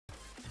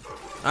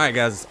Alright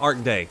guys, it's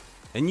Arc Day,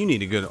 and you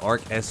need a good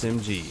Arc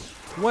SMG.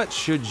 What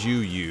should you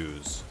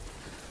use?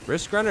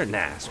 Risk Runner?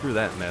 Nah, screw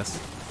that mess.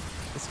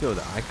 Let's go with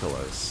the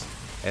Ikelos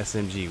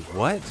SMG.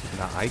 What?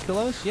 The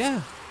Ikelos?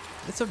 Yeah,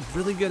 it's a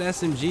really good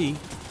SMG.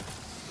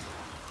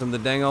 From the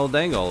dang old,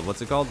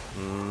 what's it called?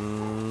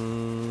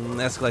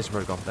 Escalation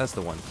Protocol. That's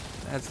the one.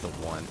 That's the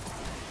one.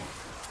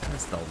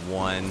 That's the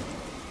one.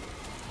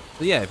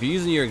 So yeah, if you're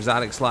using your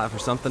exotic slot for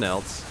something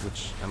else,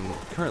 which I'm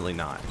currently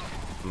not,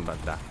 I'm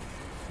about to die.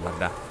 I'm about to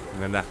die. I'm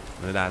gonna die.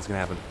 I'm gonna die. It's gonna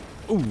happen.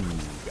 Ooh,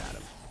 got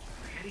him.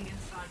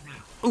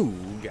 Ooh,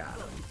 got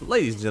him.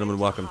 Ladies and gentlemen,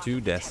 welcome to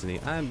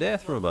Destiny. I'm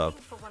Death from above.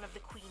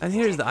 And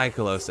here's the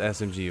Ikelos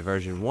SMG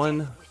version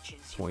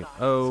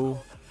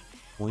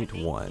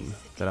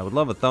 1.0.1. That I would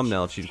love a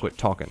thumbnail if she'd quit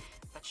talking.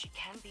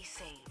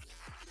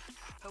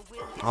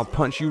 I'll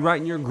punch you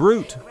right in your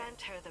Groot.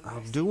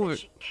 I'll do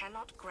it.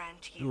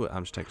 Do it.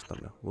 I'm just taking a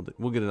thumbnail.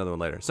 We'll get another one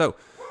later. So,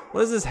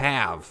 what does this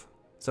have?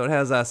 So it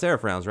has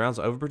Seraph rounds. Rounds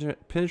over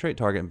penetrate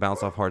target and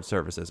bounce off hard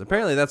surfaces.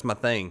 Apparently that's my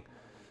thing.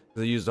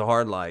 Because I used a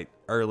hard light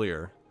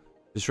earlier.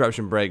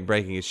 Disruption break,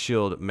 breaking its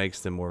shield makes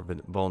them more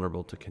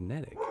vulnerable to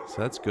kinetic. So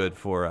that's good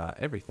for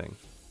everything.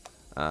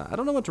 I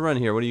don't know what to run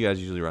here. What do you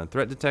guys usually run?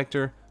 Threat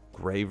detector,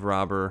 grave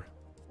robber.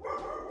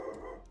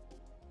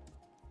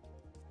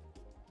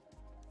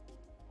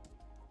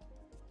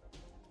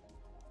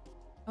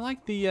 I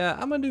like the,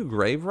 I'm gonna do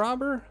grave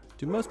robber.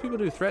 Do most people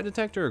do threat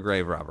detector or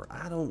grave robber?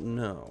 I don't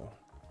know.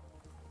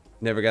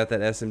 Never got that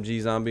SMG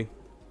zombie.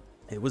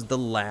 It was the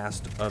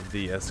last of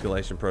the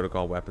Escalation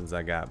Protocol weapons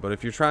I got. But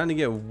if you're trying to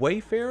get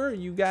Wayfarer,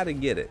 you gotta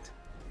get it.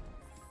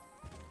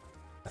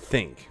 I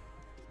think.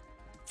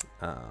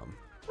 So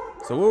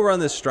we'll run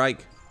this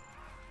strike,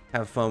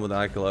 have fun with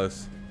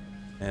Ikelos,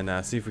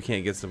 and see if we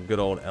can't get some good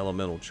old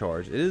elemental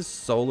charge. It is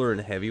solar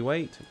and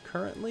heavyweight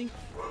currently,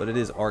 but it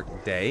is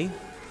Arc Day.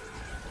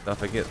 So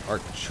if I get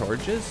Arc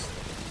charges,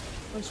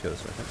 let's go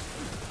this way.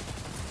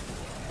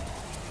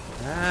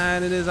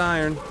 And it is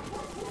iron.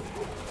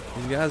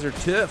 These guys are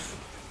tough.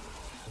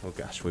 Oh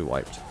gosh, we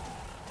wiped.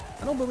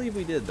 I don't believe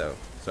we did though,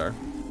 sir.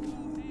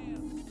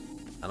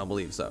 I don't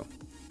believe so.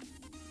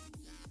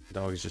 The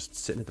dog is just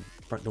sitting at the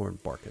front door and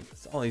barking.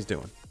 That's all he's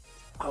doing.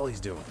 All he's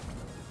doing.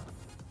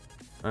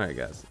 Alright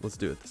guys, let's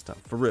do it this time.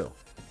 For real.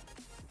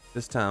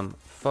 This time,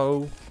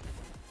 faux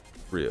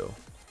real.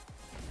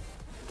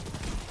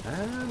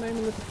 I'm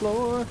aiming at the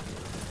floor.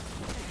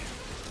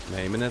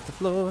 Aiming at the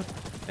floor.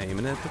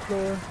 Aiming at the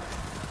floor.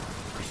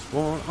 Just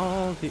want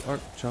all the arc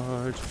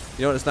charge.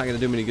 You know what? It's not going to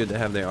do me any good to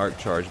have the arc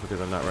charge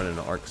because I'm not running an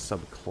arc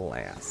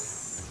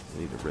subclass. I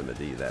need to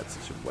remedy that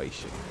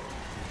situation.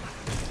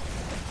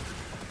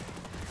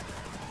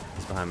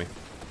 It's behind me.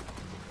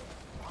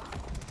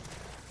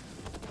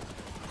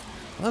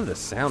 I love the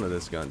sound of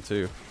this gun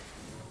too.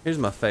 Here's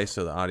my face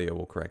so the audio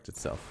will correct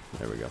itself.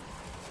 There we go.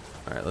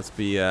 All right, let's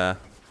be a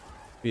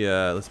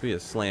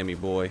slammy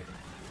boy.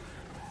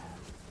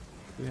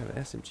 Do we have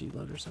an SMG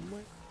loader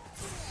somewhere?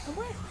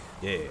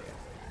 Yeah.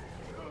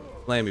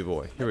 Slammy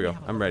boy. Here we go.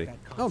 I'm ready.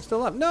 Oh, I'm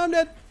still up. No, I'm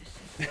dead.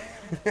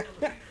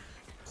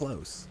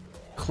 Close.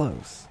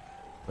 Close.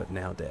 But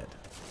now dead.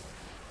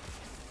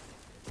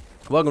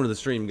 Welcome to the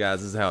stream, guys.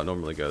 This is how it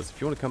normally goes.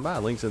 If you want to come by,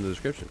 links in the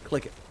description.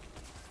 Click it.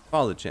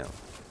 Follow the channel.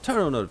 Turn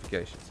on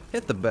notifications.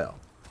 Hit the bell.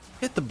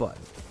 Hit the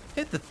button.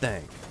 Hit the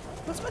thing.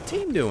 What's my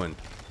team doing?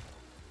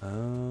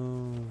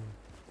 Oh.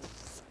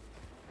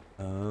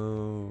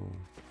 Oh.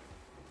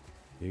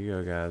 Here you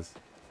go, guys.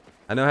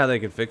 I know how they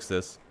can fix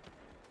this.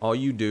 All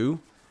you do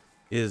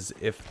is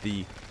if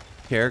the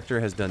character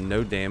has done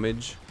no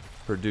damage,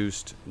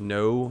 produced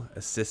no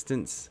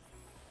assistance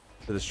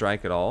to the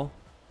strike at all,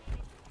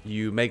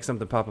 you make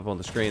something pop up on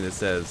the screen that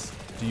says,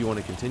 do you want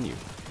to continue?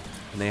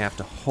 And they have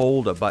to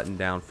hold a button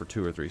down for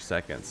 2 or 3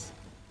 seconds.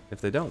 If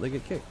they don't, they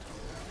get kicked.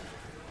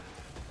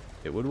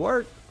 It would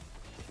work.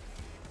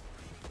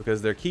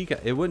 Because their key,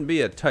 it wouldn't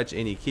be a touch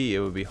any key, it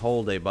would be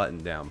hold a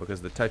button down,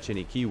 because the touch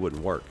any key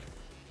wouldn't work.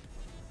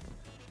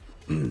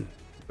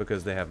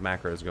 Because they have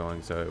macros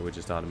going, so it would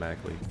just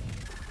automatically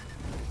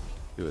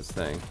do its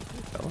thing.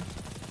 Hey, fella.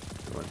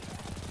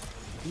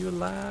 You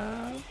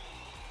alive?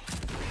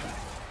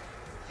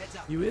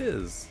 You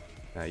is.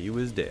 Now you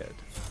is dead.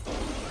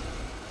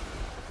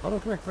 Hold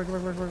on, come here. Come here.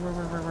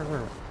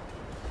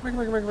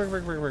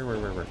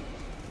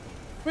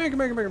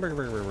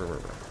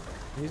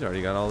 He's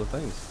already got all the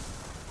things.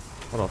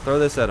 Hold on, throw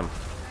this at him.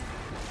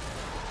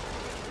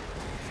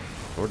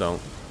 Or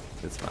don't.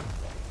 It's fine.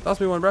 Toss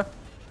me one, bro.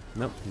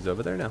 Nope, he's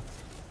over there now.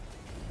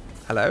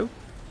 Hello?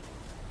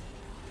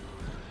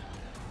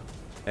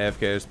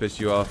 AFK just pissed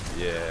you off?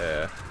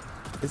 Yeah.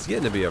 It's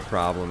getting to be a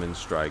problem in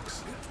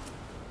strikes.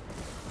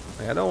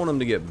 Like, I don't want them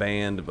to get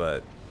banned,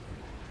 but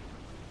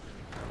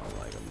I don't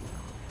like them.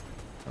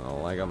 I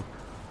don't like them.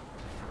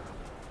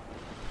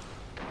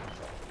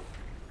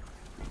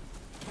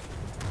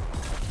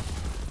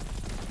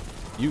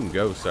 You can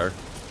go, sir.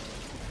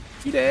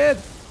 You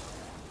dead?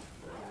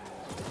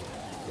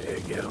 Yeah,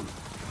 get him.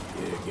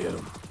 Yeah, get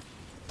him.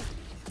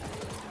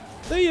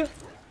 See ya.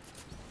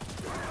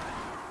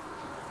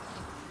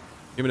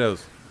 Give me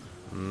those.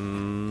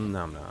 Nom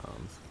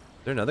noms.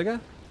 Is there another guy?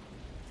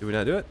 Did we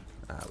not do it?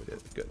 Ah, we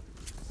did. Good.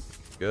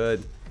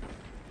 Good.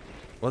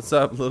 What's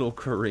up, little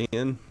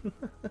Korean?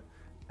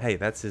 Hey,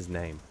 that's his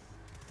name.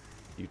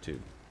 YouTube.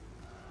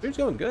 Dude's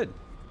going good.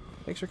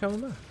 Thanks for coming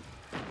by.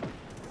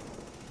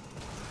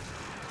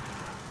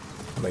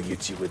 I'm gonna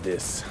get you with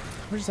this.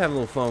 We're just having a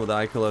little fun with the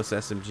Ikelos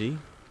SMG.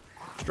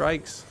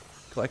 Strikes,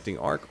 collecting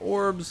arc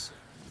orbs,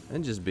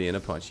 and just being a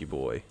punchy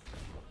boy.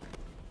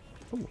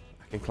 Ooh,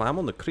 I can climb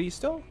on the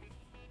crystal.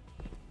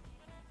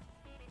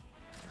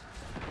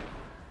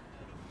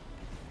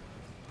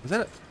 Is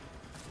that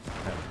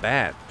a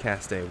bat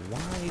cast a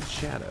wide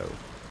shadow?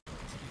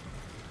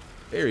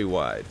 Very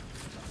wide.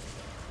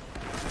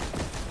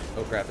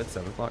 Oh crap, it's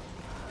 7 o'clock.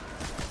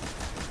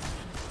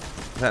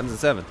 What happens at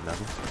 7?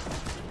 Nothing.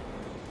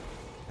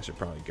 I should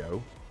probably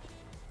go.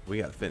 We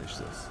gotta finish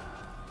this.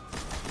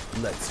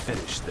 Let's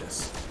finish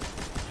this.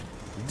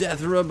 Death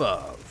from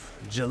Above.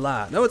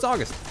 July. No, it's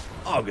August.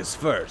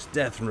 August 1st.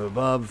 Death from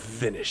Above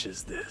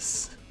finishes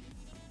this.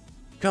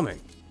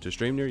 Coming to a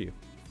stream near you.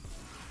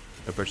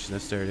 No purchase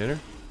necessary to enter.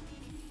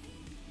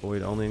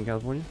 Void only in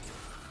California.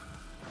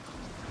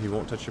 He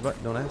won't touch your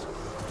butt. Don't ask.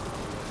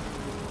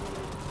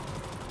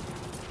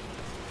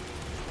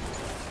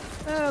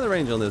 The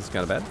range on this is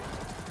kind of bad.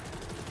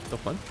 Still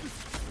fun.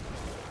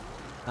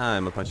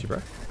 I'm a punchy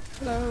bro.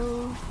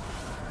 Hello.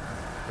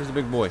 Where's the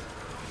big boy?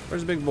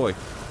 Where's the big boy?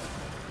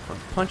 I'll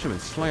punch him and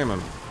slam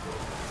him.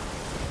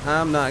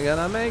 I'm not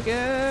gonna make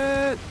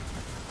it.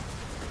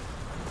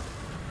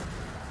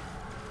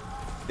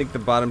 Think the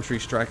bottom tree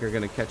striker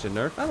gonna catch a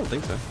nerf? I don't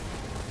think so.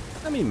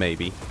 I mean,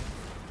 maybe.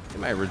 It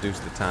might reduce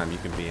the time you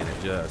can be in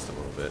it just a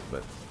little bit,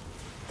 but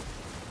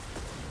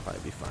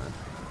probably be fine.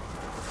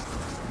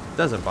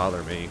 Doesn't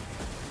bother me.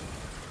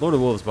 Lord of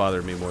Wolves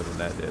bothered me more than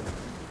that did.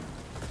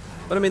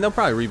 But I mean, they'll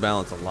probably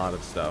rebalance a lot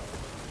of stuff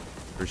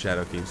for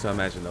Shadow Keep, so I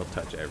imagine they'll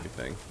touch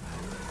everything.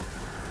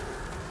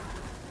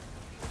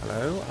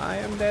 Hello, I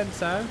am dead,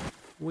 sir.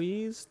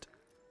 Wheezed.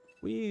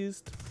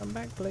 Wheezed. Come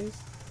back, please.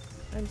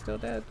 I'm still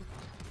dead.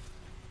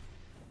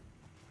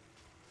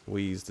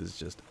 Wheezed is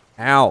just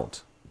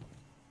out.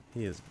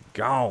 He is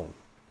gone.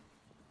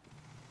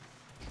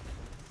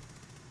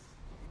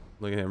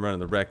 Look at him running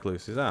the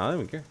recluse. He's I don't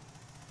even care.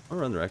 I'll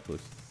run the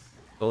recluse.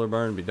 Solar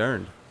burn be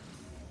darned.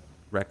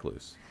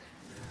 Recluse.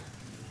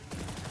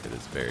 It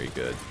is very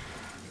good.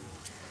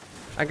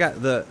 I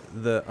got the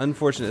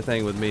unfortunate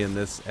thing with me in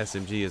this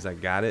SMG is I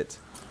got it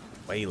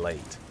way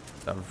late.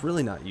 I've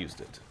really not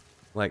used it.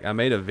 Like, I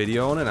made a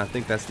video on it, and I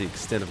think that's the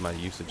extent of my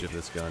usage of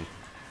this gun.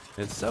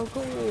 It's so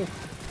cool. Look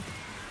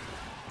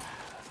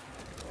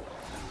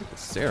at the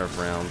Seraph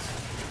rounds.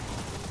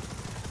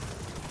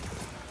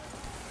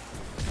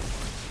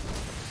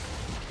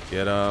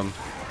 Get them.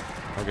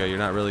 Okay, you're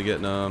not really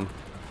getting them.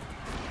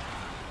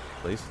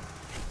 Please.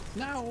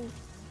 No.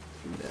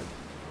 I'm dead.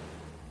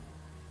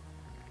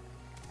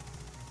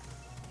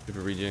 Super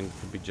regen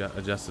could be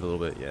adjusted a little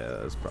bit. Yeah,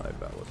 that's probably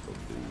about what they'll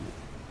do.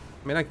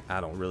 I mean, I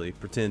don't really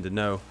pretend to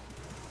know.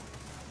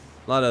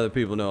 A lot of other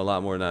people know a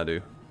lot more than I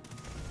do.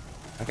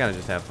 I kind of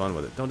just have fun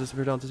with it. Don't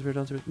disappear, don't disappear,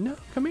 don't disappear. No,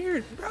 come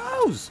here,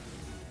 bros.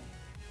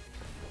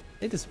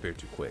 They disappeared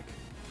too quick.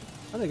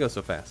 Why do they go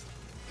so fast?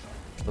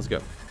 Let's go.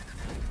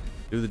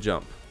 Do the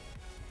jump.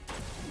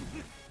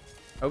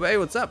 Oh, hey,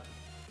 what's up?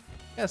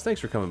 Yes,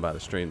 thanks for coming by the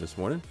stream this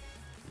morning.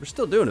 We're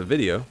still doing a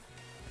video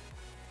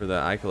for the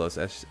Ikelos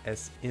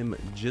SM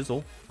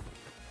Jizzle.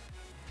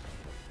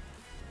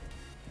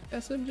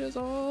 SM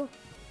Jizzle.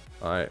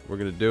 Alright, we're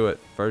going to do it.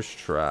 First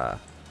try.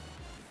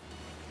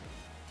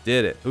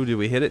 Did it. Ooh, did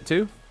we hit it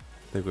too?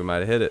 I think we might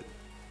have hit it.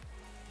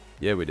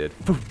 Yeah, we did.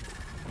 Boom.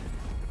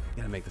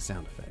 Gotta make the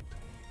sound effect.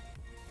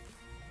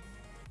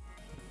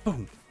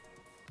 Boom.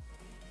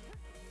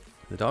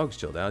 The dog's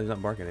chilled out. He's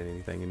not barking at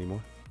anything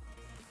anymore.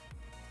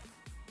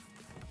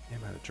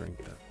 I'm out of drink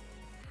though.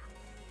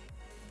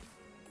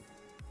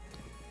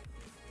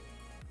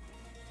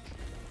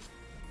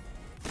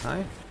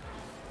 Hi.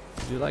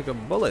 Would you like a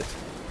bullet?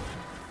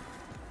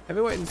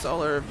 Heavyweight and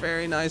solar are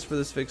very nice for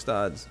this fixed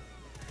odds.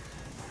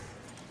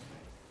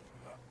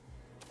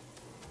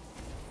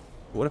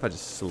 What if I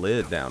just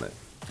slid down it?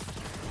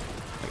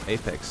 Like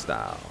Apex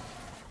style.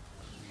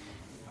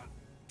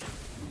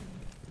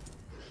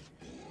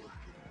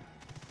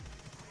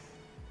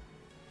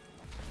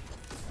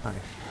 Hi.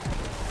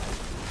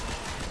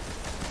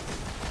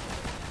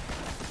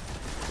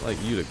 I'd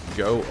like you to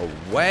go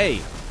away.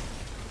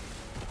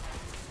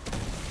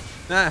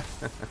 Ah.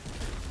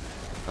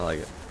 I like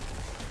it.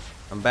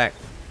 I'm back.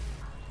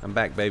 I'm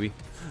back, baby.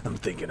 I'm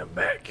thinking I'm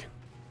back.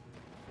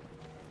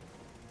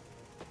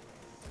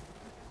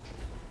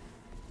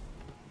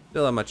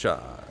 Still have my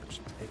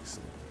charge.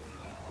 Excellent.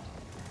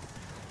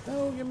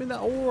 No, give me the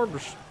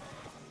orbs.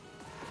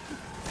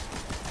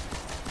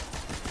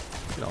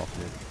 Get off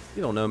me.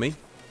 You don't know me.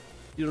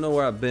 You don't know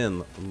where I've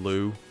been,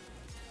 Lou.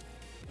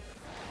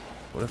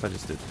 What if I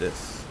just did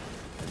this?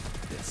 And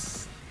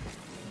this.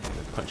 And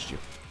then punched you.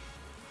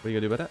 What are you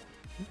gonna do about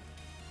that?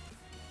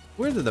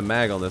 Where did the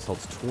mag on this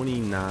holds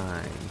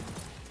 29?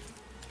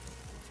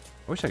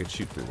 wish I could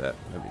shoot through that.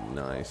 That'd be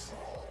nice.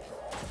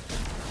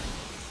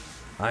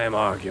 I am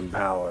arc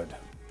empowered.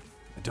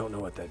 I don't know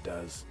what that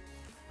does.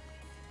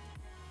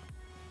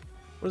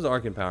 What does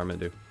arc empowerment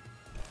do?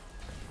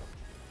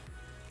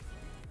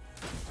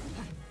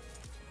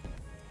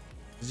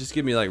 Does it just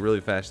give me like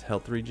really fast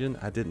health regen?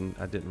 I didn't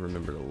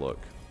remember to look.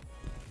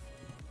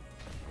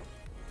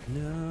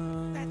 No,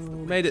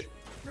 made it.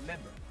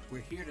 Remember,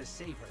 we're here to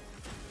save her.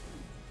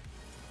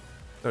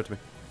 Throw it to me.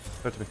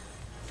 Throw it to me.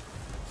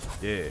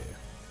 Yeah.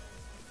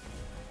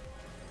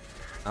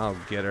 I'll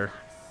get her.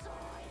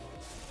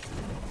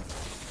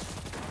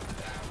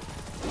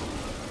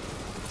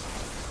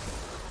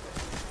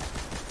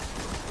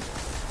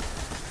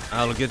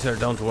 I'll get her,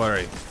 don't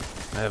worry.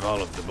 I have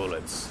all of the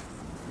bullets.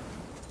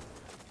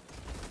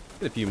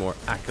 Get a few more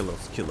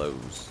Ikelos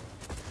kilos.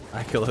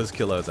 Ikelos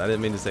kilos. I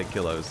didn't mean to say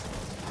kilos.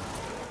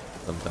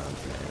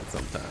 Sometimes, man,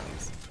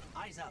 sometimes.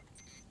 Eyes up.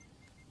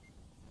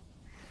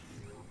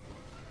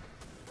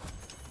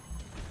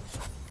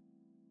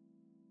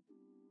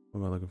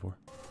 What am I looking for?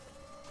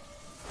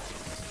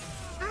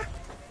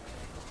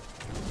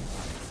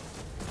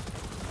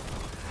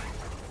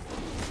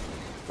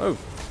 Oh.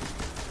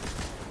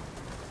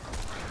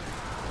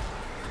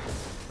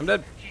 I'm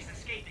dead. She's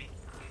escaping.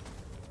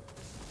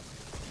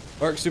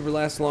 Arc super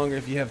lasts longer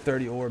if you have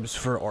 30 orbs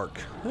for arc.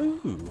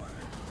 Ooh.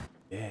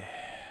 Yeah.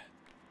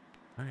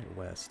 Alright,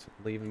 West.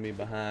 Leaving me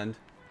behind.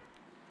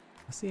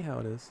 I see how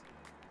it is.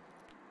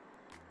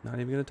 Not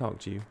even gonna talk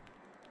to you.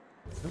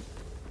 Nope.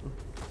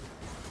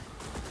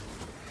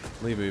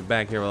 Leaving me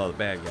back here with all the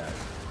bad guys.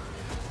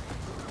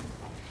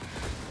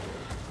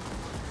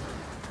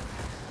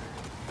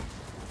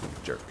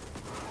 Jerk.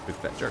 Big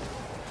fat jerk.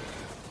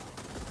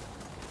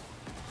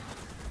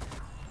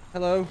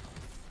 Hello.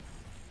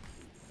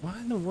 Why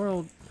in the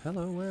world?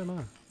 Hello, where am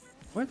I?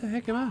 Where the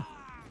heck am I?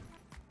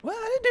 What?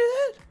 I didn't do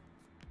that.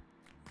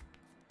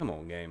 Come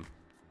on, game.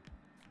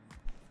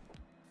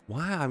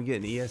 Why I'm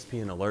getting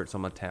ESPN alerts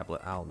on my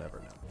tablet, I'll never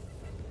know.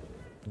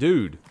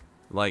 Dude,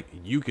 like,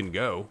 you can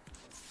go.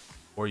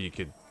 Or you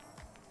could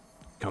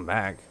come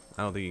back.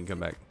 I don't think you can come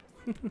back.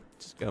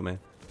 Just go, man.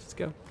 Just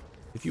go.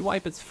 If you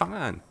wipe, it's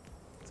fine.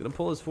 It's gonna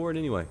pull us forward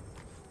anyway.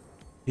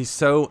 He's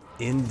so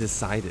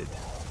indecided.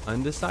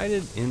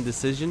 Undecided?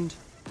 Indecisioned?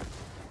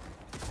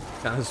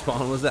 What kind of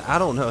spawn was that? I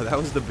don't know. That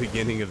was the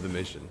beginning of the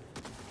mission.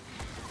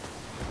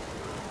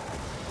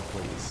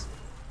 Please.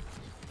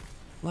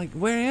 Like,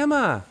 where am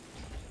I?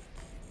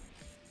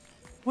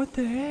 What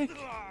the heck?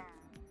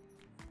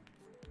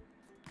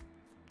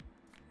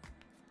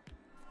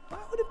 Why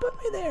would it put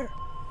me there?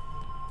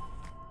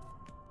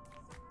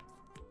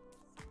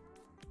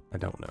 I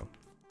don't know.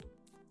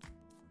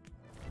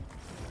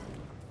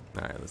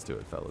 Alright, let's do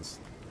it, fellas.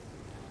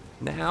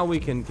 Now we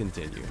can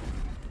continue.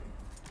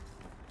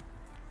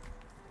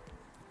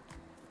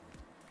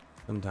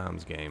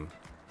 Sometimes, game.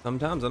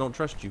 Sometimes I don't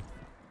trust you.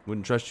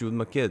 Wouldn't trust you with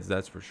my kids,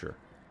 that's for sure.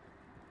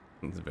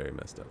 It's very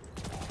messed up.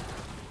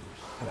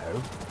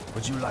 Hello.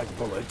 Would you like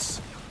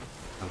bullets?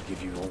 I'll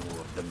give you all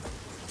of them.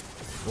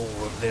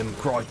 All of them,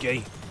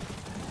 crikey.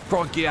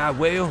 Crikey, I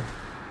will.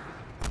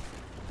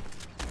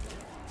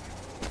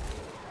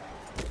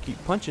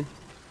 Keep punching.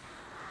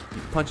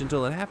 Keep punching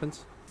until it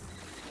happens.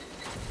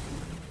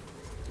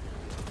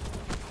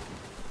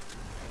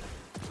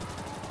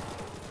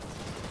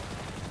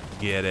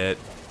 Get it.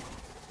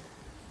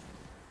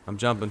 I'm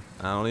jumping.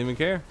 I don't even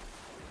care.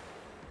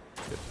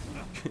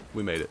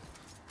 We made it.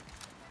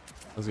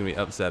 I was gonna be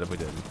upset if we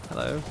didn't.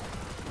 Hello?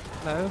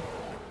 Hello?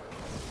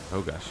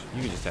 Oh gosh,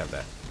 you can just have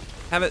that.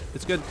 Have it.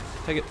 It's good.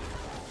 Take it.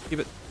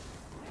 Keep it.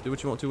 Do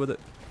what you want to with it.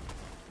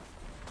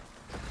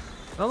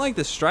 I don't like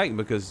this strike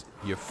because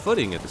your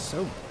footing is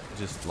so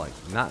just like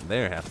not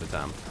there half the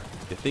time.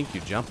 You think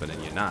you're jumping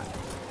and you're not.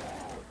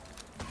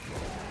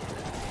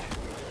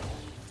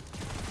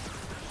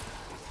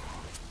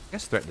 I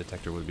guess threat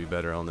detector would be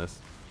better on this.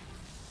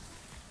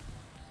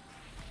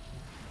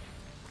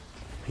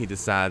 He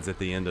decides at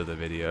the end of the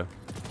video.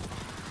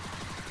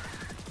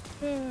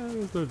 Yeah,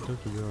 threat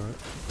detector be alright.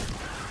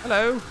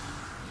 Hello.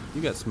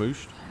 You got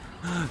smooshed.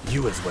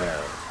 You as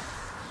well.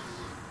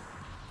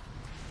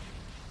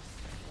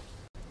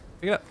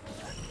 Pick it up.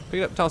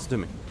 Pick it up. Toss it to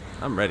me.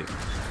 I'm ready.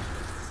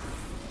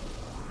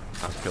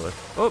 I'll kill her.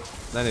 Oh,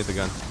 that ain't the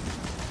gun.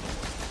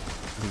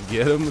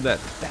 Get him with that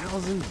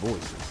 1,000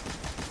 voices.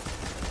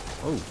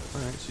 Oh,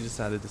 alright. She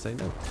decided to say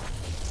no.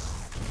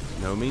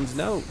 No means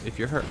no. If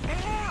you're hurt.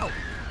 Ow!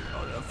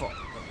 Oh, that fall.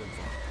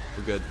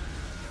 We're good.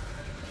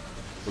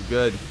 We're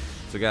good.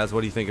 So, guys,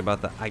 what do you think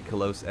about the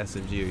Ikelos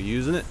SMG? Are you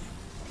using it?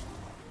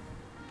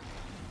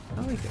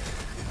 I like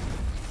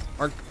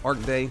it.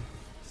 Arc Day,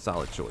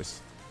 solid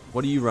choice.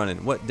 What are you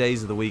running? What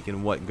days of the week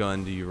and what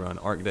gun do you run?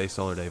 Arc Day,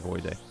 Solar Day,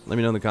 Void Day? Let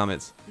me know in the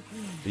comments.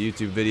 The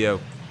YouTube video.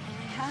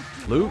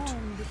 Loot?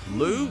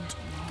 Loot?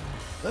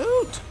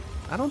 Loot?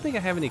 I don't think I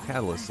have any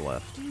catalysts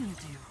left. I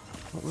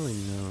don't really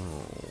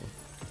know.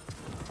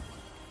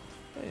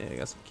 Hey, I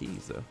got some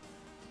keys though.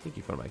 Thank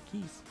you for my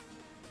keys.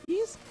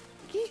 Keys?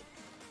 Key?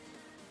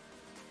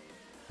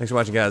 Thanks for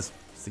watching, guys.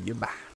 See you. Bye.